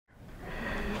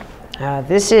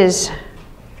Was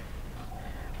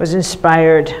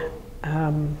inspired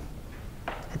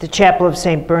at the Chapel of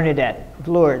St. Bernadette of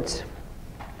Lourdes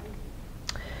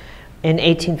in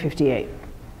 1858.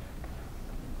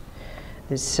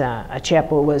 A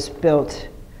chapel was built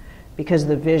because of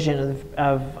the vision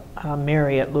of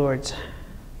Mary at Lourdes.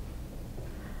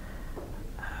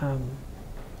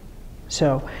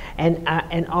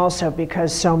 And also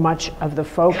because so much of the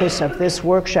focus of this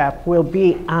workshop will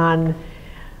be on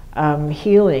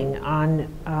healing, on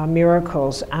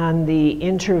miracles, on the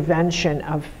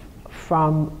intervention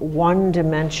from one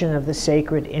dimension of the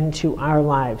sacred into our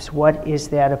lives. What is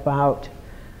that about?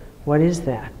 What is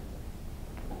that?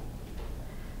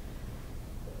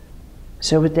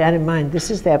 So with that in mind,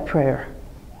 this is that prayer.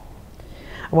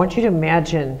 I want you to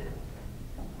imagine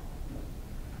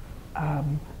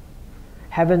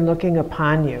heaven looking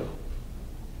upon you,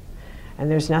 and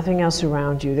there's nothing else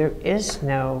around you. There is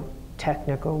no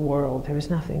technical world. There is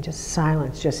nothing, just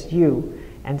silence, just you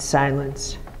and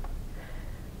silence.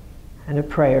 And a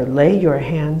prayer. Lay your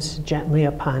hands gently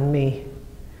upon me.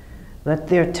 Let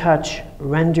their touch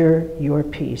render your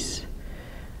peace.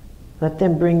 Let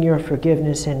them bring your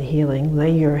forgiveness and healing.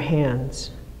 Lay your hands,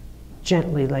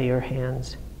 gently lay your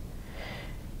hands.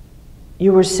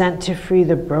 You were sent to free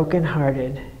the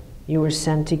brokenhearted. You were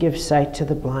sent to give sight to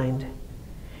the blind.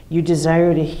 You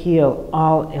desire to heal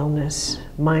all illness,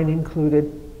 mine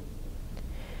included.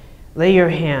 Lay your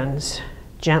hands,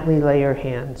 gently lay your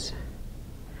hands.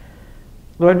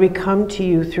 Lord, we come to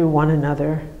you through one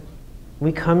another.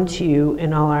 We come to you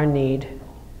in all our need.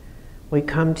 We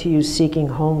come to you seeking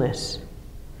wholeness.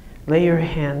 Lay your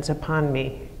hands upon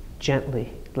me,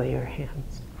 gently lay your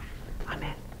hands.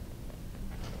 Amen.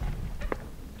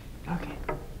 Okay.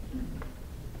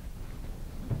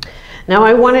 Now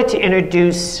I wanted to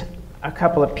introduce a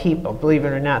couple of people. Believe it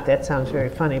or not, that sounds very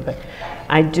funny, but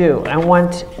I do. I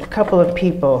want a couple of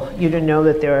people, you to know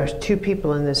that there are two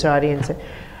people in this audience.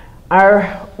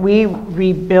 We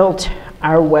rebuilt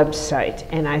our website,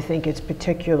 and I think it's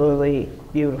particularly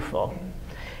beautiful.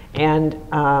 And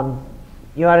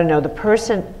you ought to know the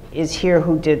person is here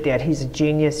who did that. He's a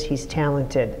genius, he's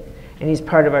talented, and he's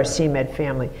part of our CMed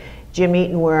family. Jim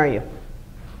Eaton, where are you?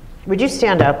 Would you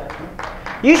stand up?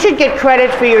 You should get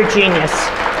credit for your genius.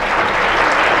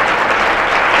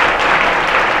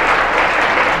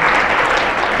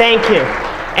 Thank you.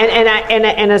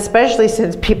 And especially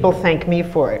since people thank me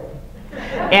for it.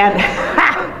 And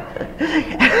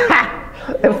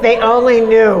if they only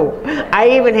knew.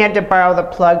 I even had to borrow the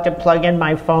plug to plug in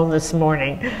my phone this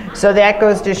morning. So that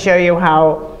goes to show you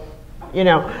how,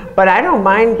 but I don't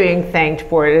mind being thanked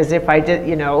for it as if I did,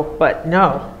 but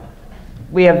no.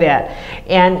 We have that.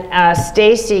 And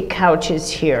Stacy Couch is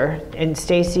here. And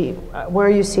Stacy, where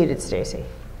are you seated, Stacy?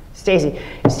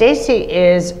 Stacy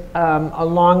is a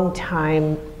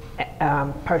long-time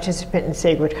participant in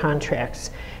Sacred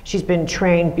Contracts. She's been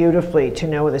trained beautifully to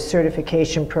know the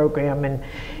certification program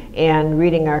and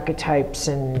reading archetypes,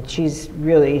 and she's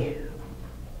really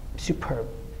superb.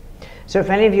 So if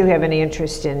any of you have any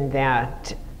interest in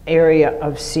that area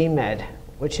of CMed,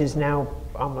 which is now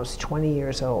almost 20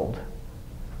 years old,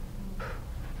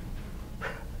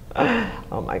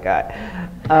 oh my God.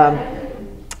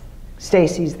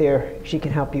 Stacy's there. She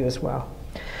can help you as well.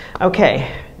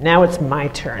 Okay, now it's my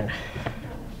turn.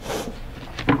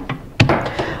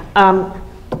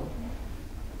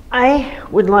 I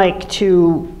would like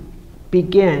to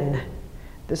begin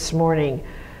this morning.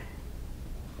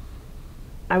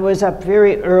 I was up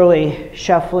very early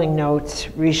shuffling notes,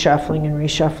 reshuffling and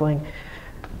reshuffling.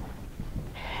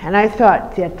 And I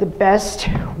thought that the best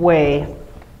way.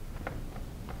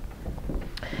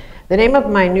 The name of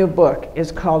my new book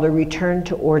is called A Return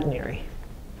to Ordinary.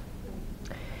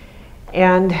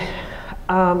 And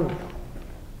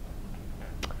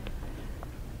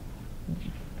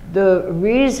the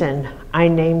reason I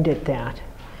named it that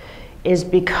is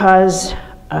because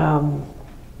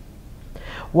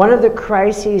one of the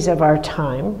crises of our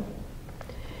time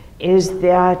is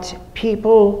that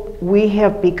we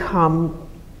have become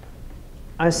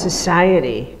a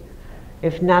society,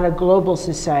 if not a global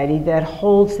society, that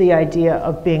holds the idea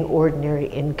of being ordinary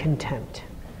in contempt.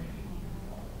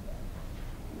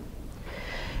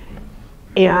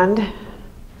 And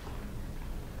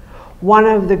one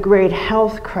of the great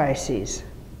health crises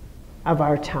of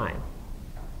our time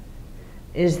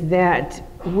is that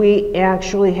we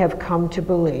actually have come to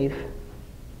believe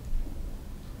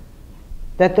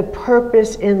that the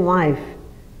purpose in life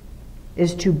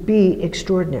is to be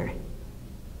extraordinary.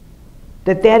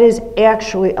 That is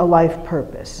actually a life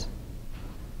purpose.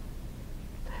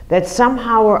 That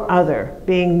somehow or other,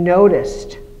 being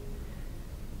noticed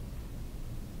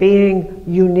being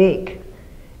unique,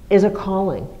 is a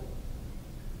calling,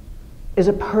 is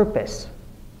a purpose.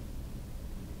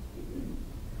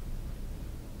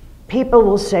 People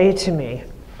will say to me,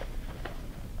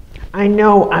 I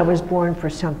know I was born for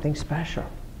something special.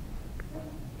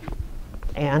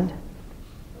 And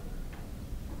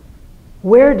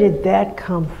where did that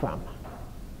come from?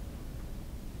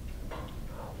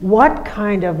 What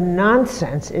kind of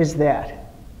nonsense is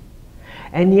that?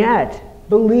 And yet,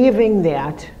 believing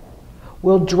that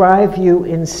will drive you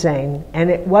insane.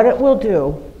 And what it will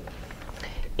do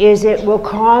is it will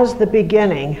cause the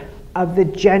beginning of the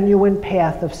genuine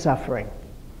path of suffering.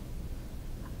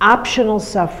 Optional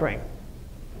suffering.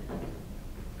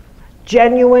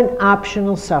 Genuine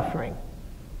optional suffering.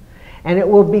 And it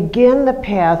will begin the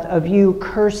path of you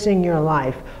cursing your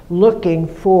life, looking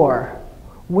for,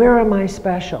 where am I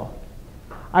special?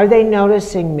 Are they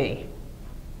noticing me?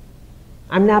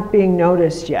 I'm not being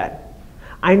noticed yet.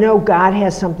 I know God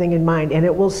has something in mind, and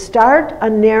it will start a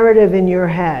narrative in your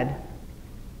head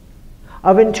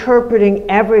of interpreting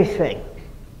everything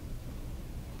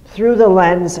through the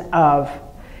lens of,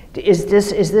 is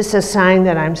this a sign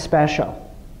that I'm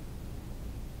special?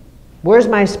 Where's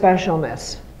my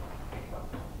specialness?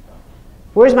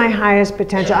 Where's my highest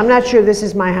potential? I'm not sure this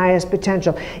is my highest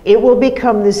potential. It will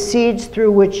become the seeds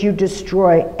through which you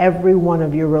destroy every one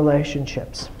of your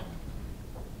relationships.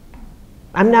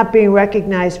 I'm not being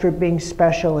recognized for being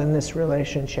special in this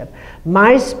relationship.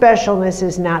 My specialness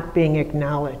is not being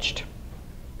acknowledged.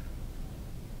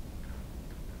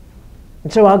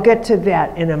 And so I'll get to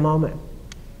that in a moment,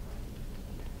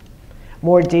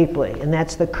 more deeply, and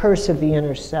that's the curse of the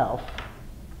inner self,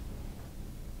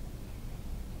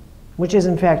 which is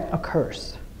in fact a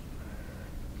curse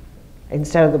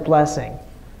instead of the blessing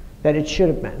that it should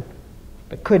have been,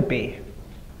 but could be,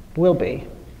 will be,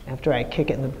 after I kick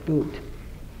it in the boot.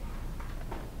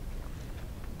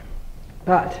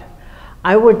 But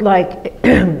I would like,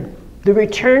 the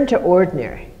return to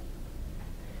ordinary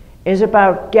is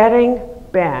about getting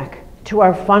back to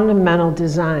our fundamental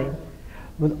design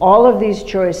with all of these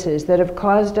choices that have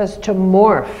caused us to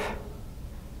morph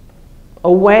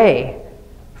away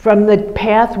from the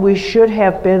path we should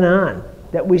have been on,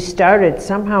 that we started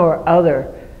somehow or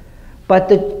other. But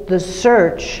the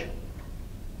search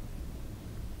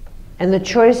and the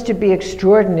choice to be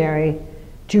extraordinary,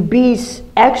 to be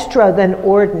extra than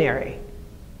ordinary,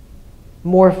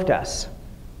 morphed us.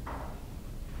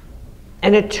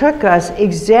 And it took us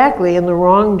exactly in the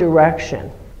wrong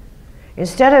direction.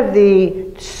 Instead of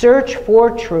the search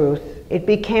for truth, it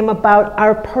became about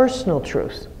our personal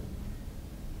truth.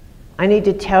 I need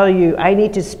to tell you, I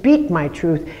need to speak my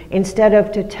truth instead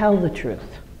of to tell the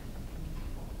truth.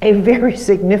 A very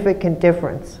significant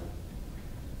difference.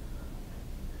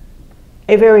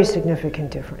 A very significant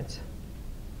difference.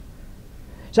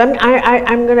 So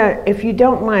I'm gonna, if you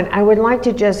don't mind, I would like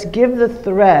to just give the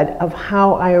thread of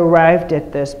how I arrived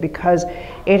at this, because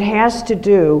it has to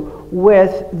do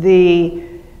with the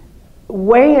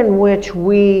way in which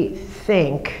we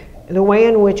think, the way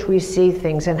in which we see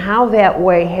things, and how that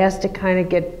way has to kind of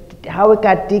get, how it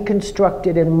got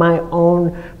deconstructed in my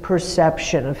own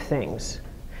perception of things,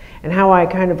 and how I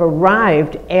kind of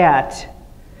arrived at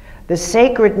the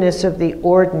sacredness of the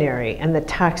ordinary and the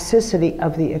toxicity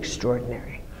of the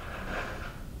extraordinary.